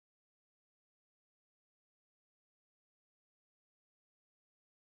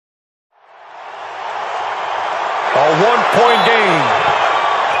3-point game.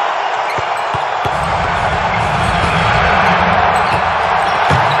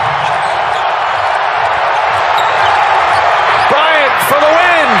 For the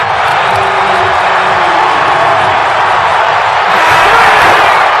win.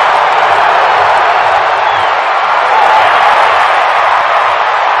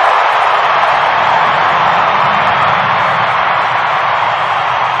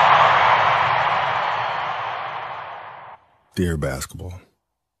 Dear basketball,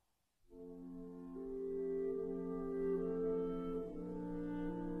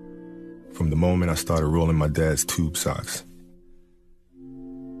 from the moment I started rolling my dad's tube socks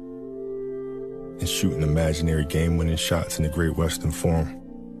and shooting imaginary game-winning shots in the Great Western Forum,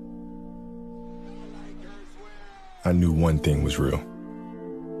 I knew one thing was real.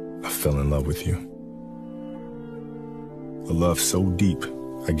 I fell in love with you. A love so deep,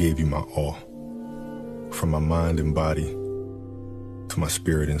 I gave you my all. From my mind and body to my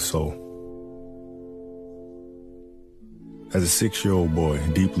spirit and soul. As a 6-year-old boy,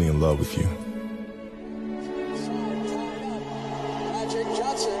 deeply in love with you,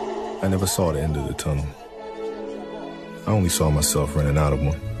 I never saw the end of the tunnel. I only saw myself running out of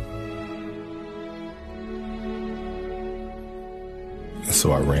one. And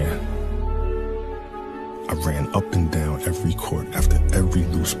so I ran. I ran up and down every court after every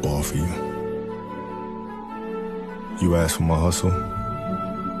loose ball for you. You asked for my hustle.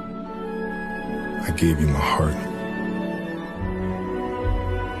 I gave you my heart.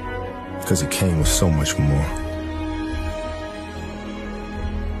 Because it came with so much more.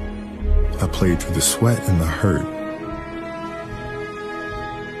 I played through the sweat and the hurt.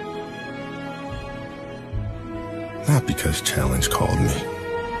 Not because challenge called me,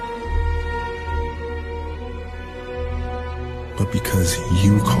 but because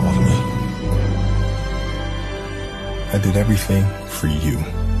you called me. I did everything for you.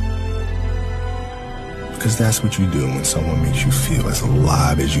 Because that's what you do when someone makes you feel as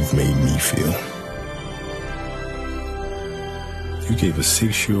alive as you've made me feel. You gave a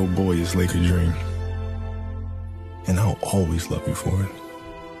 6-year-old boy his Laker dream, and I'll always love you for it.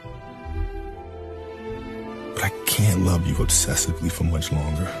 But I can't love you obsessively for much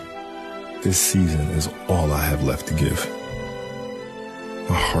longer. This season is all I have left to give.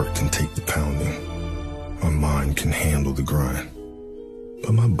 My heart can take the pounding. My mind can handle the grind.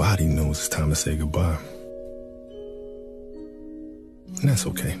 But my body knows it's time to say goodbye. And that's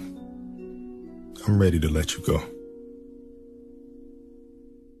okay. I'm ready to let you go.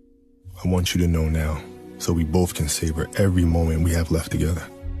 I want you to know now, so we both can savor every moment we have left together.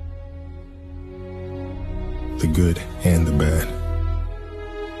 The good and the bad.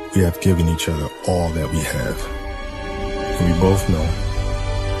 We have given each other all that we have. And we both know,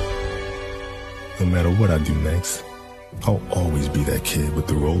 no matter what I do next, I'll always be that kid with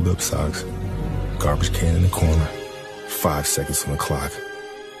the rolled up socks, garbage can in the corner, 5 seconds on the clock,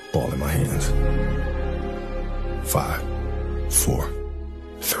 ball in my hands. 5, 4,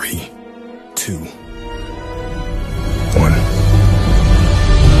 3, 2,